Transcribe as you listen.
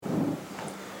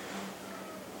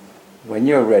When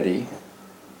you're ready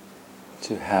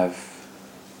to have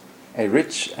a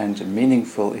rich and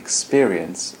meaningful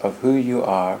experience of who you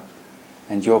are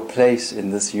and your place in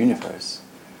this universe,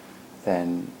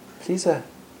 then please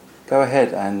go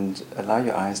ahead and allow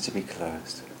your eyes to be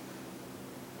closed.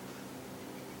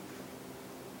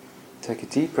 Take a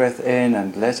deep breath in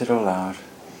and let it all out.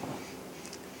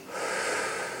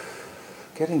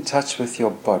 Get in touch with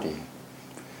your body.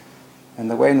 And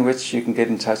the way in which you can get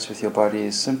in touch with your body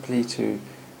is simply to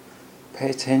pay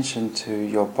attention to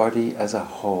your body as a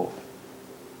whole.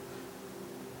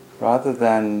 Rather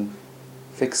than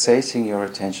fixating your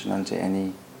attention onto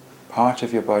any part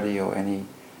of your body or any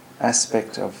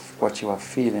aspect of what you are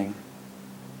feeling,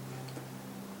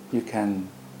 you can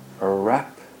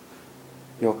wrap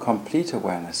your complete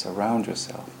awareness around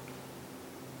yourself.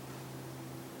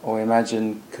 Or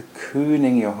imagine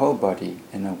cocooning your whole body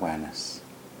in awareness,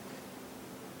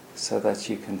 so that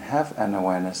you can have an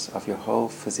awareness of your whole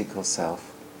physical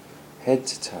self, head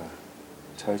to toe,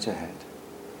 toe to head.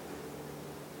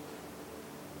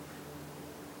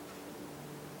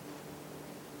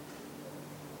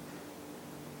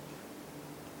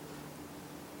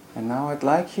 And now I'd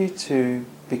like you to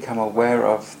become aware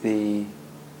of the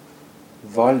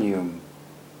volume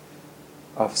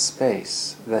of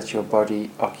space that your body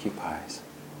occupies.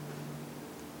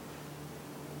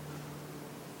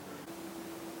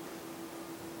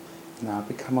 Now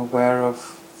become aware of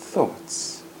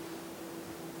thoughts.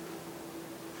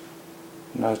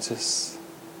 Notice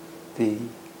the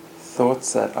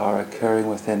thoughts that are occurring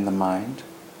within the mind,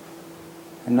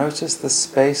 and notice the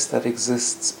space that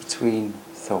exists between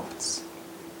thoughts.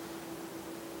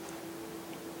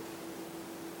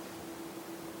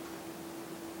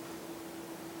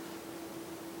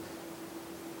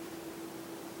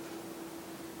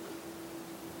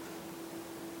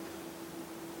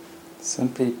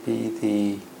 Simply be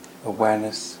the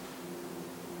awareness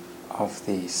of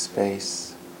the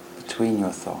space between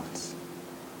your thoughts.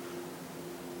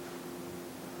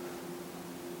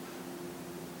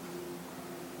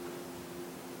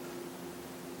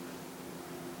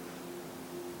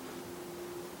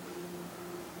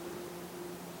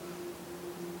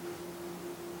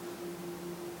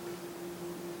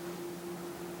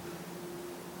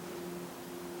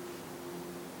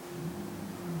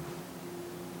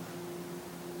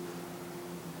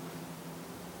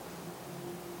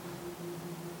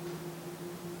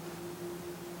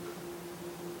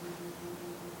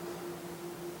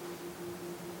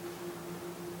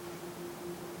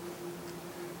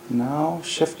 Now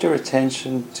shift your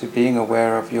attention to being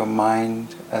aware of your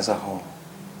mind as a whole.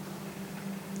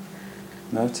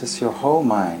 Notice your whole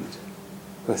mind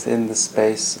within the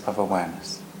space of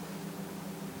awareness.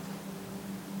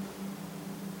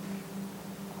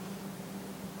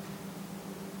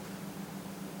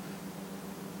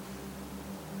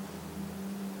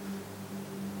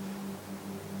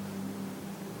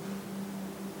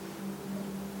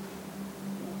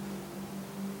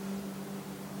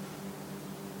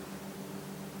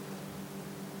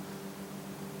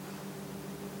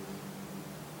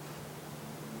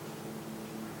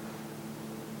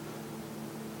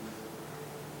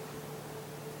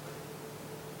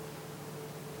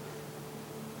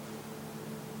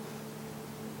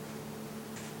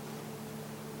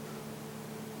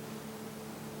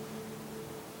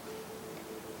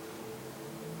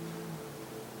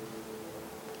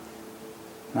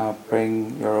 Now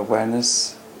bring your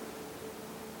awareness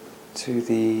to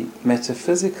the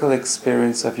metaphysical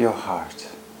experience of your heart.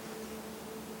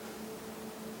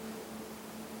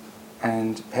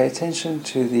 And pay attention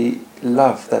to the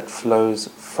love that flows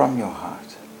from your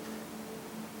heart.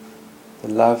 The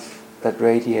love that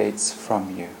radiates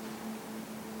from you.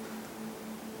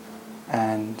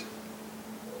 And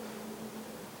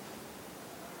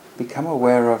become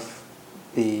aware of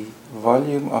the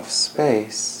volume of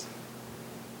space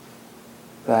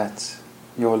that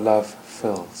your love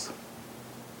fills.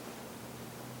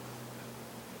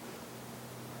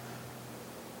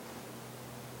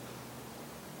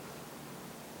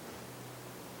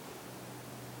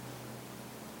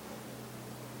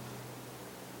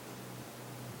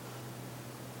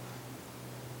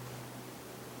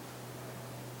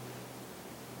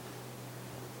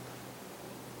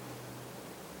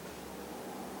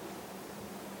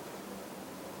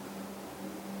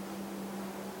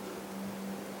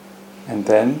 And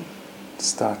then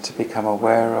start to become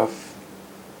aware of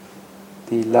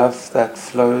the love that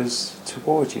flows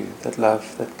toward you, the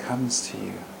love that comes to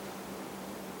you.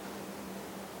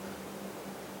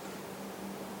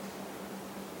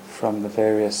 From the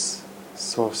various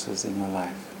sources in your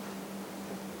life.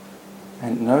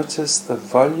 And notice the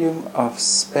volume of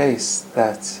space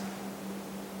that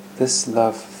this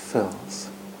love fills.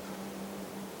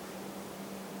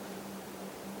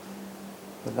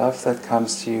 The love that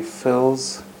comes to you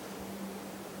fills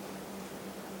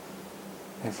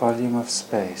a volume of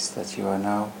space that you are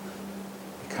now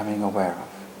becoming aware of.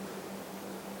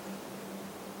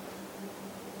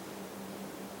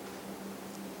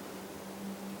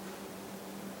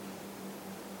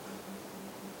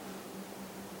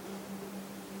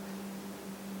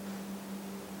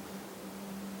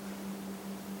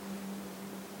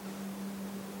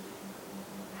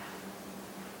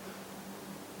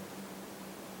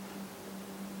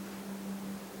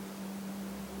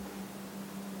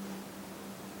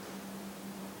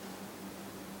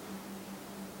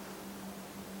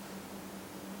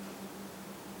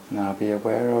 Now be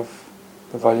aware of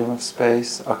the volume of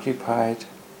space occupied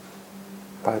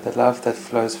by the love that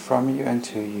flows from you and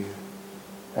to you,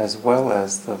 as well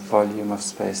as the volume of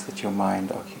space that your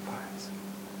mind occupies.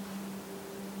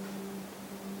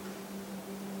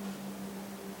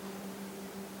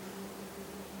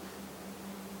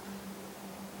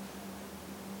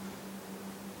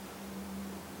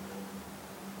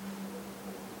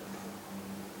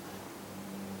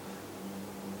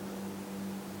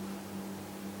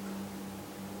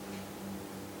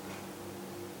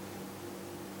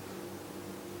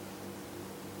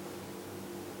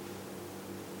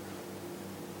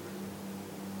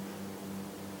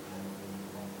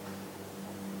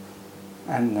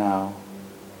 And now,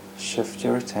 shift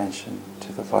your attention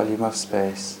to the volume of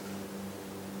space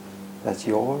that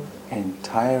your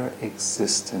entire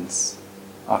existence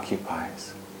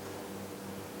occupies.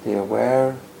 Be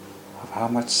aware of how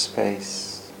much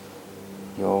space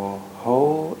your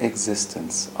whole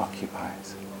existence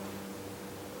occupies.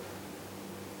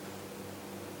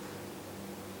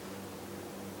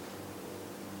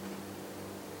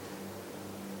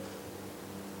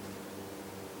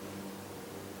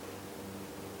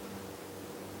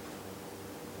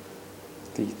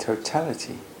 The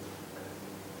totality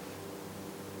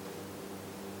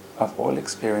of all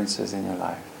experiences in your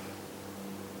life,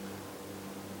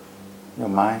 your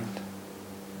mind,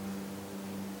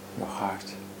 your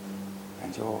heart,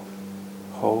 and your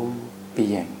whole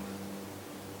being.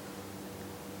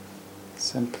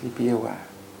 Simply be aware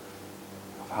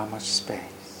of how much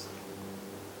space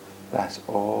that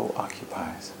all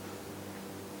occupies.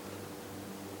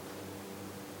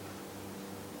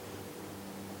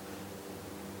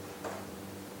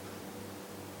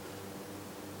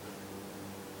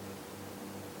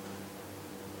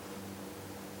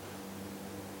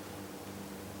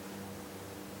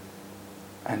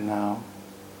 And now,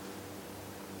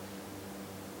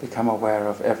 become aware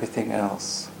of everything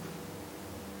else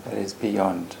that is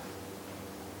beyond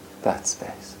that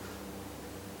space.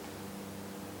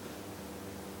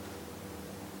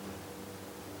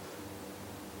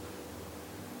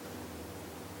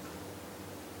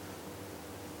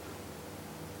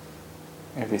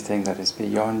 Everything that is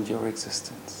beyond your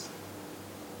existence,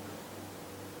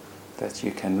 that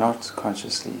you cannot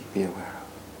consciously be aware of.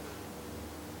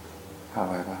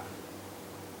 However,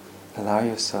 allow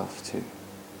yourself to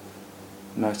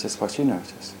notice what you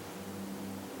notice.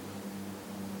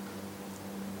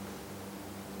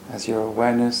 As your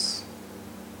awareness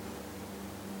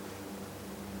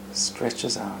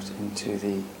stretches out into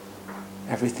the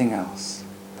everything else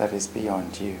that is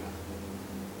beyond you.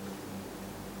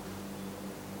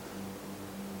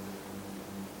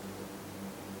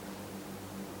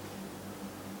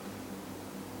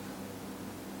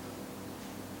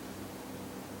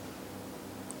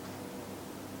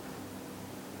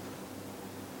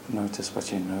 Notice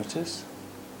what you notice.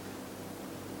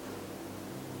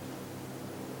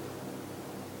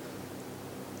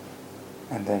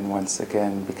 And then once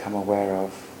again become aware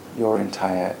of your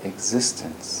entire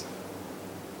existence,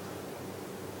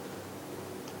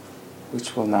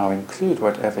 which will now include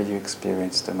whatever you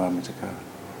experienced a moment ago.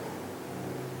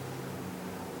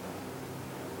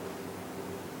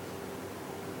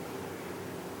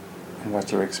 And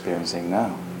what you're experiencing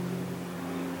now.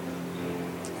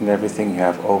 And everything you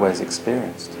have always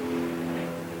experienced,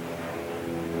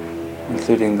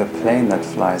 including the plane that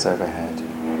flies overhead,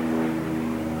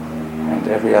 and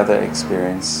every other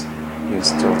experience you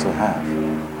still to have.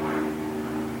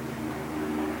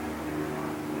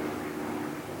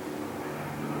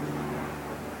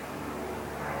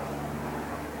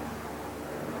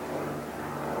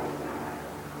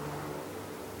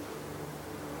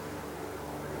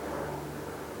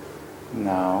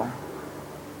 Now,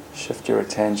 shift your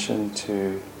attention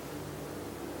to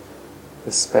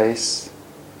the space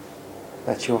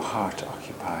that your heart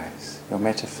occupies, your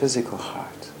metaphysical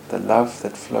heart, the love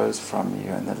that flows from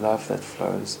you and the love that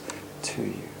flows to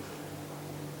you.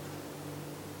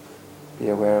 Be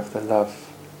aware of the love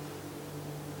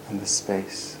and the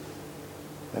space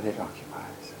that it occupies.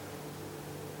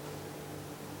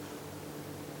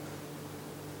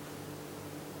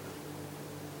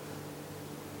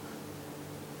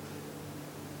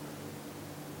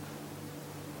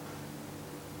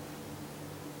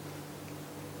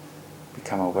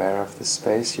 Become aware of the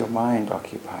space your mind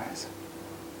occupies.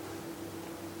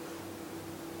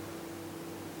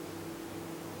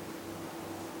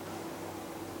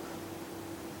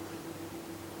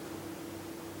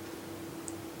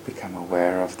 Become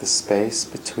aware of the space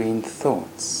between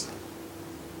thoughts.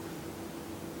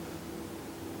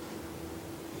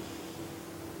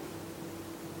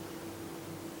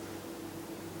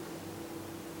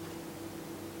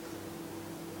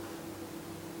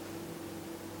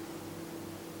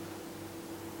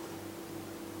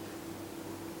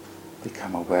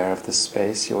 Become aware of the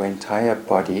space your entire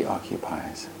body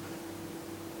occupies.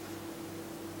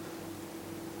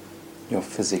 Your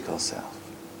physical self.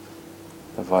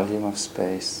 The volume of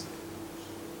space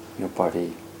your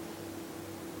body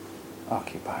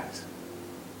occupies.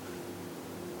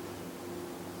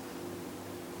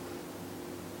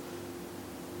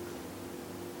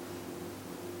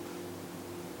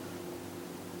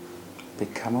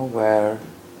 Become aware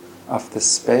of the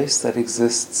space that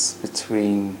exists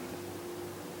between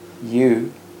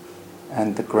you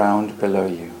and the ground below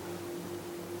you.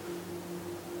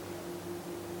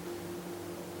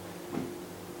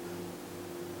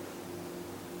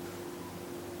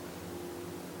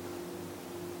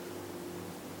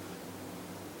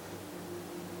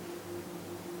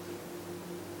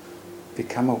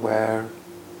 Become aware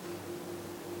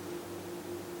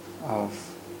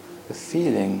of the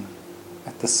feeling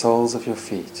at the soles of your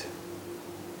feet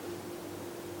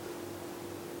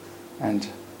and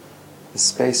the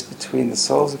space between the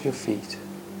soles of your feet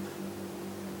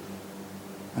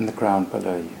and the ground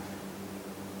below you.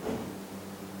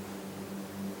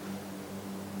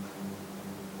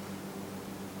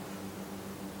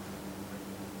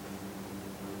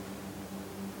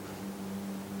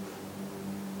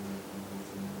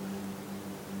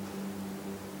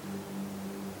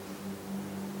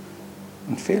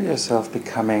 And feel yourself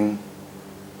becoming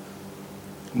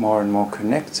more and more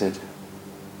connected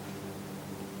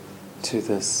to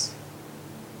this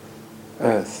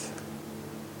earth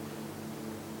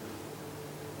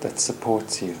that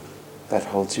supports you, that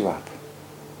holds you up.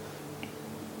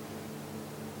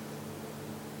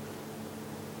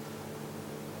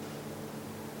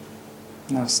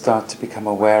 Now start to become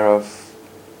aware of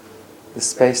the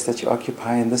space that you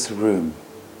occupy in this room.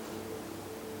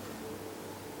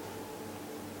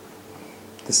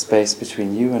 The space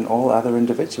between you and all other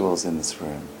individuals in this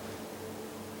room.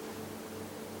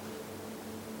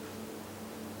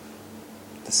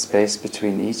 The space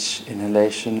between each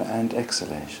inhalation and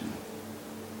exhalation.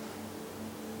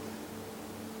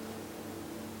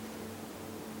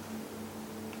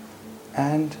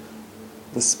 And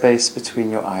the space between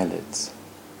your eyelids.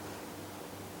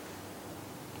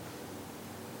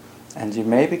 And you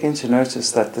may begin to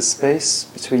notice that the space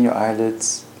between your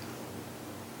eyelids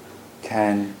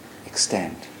can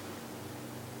extend.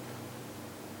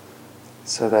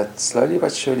 So that slowly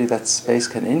but surely that space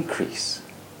can increase.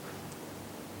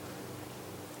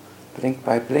 Blink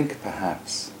by blink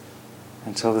perhaps,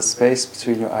 until the space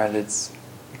between your eyelids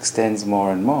extends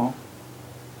more and more,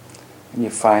 and you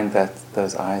find that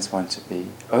those eyes want to be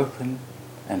open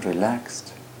and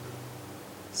relaxed,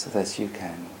 so that you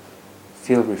can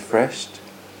feel refreshed,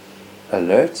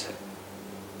 alert,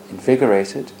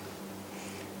 invigorated,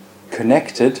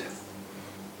 connected,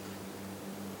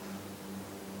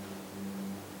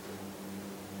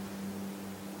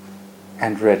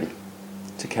 and ready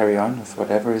to carry on with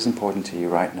whatever is important to you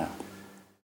right now.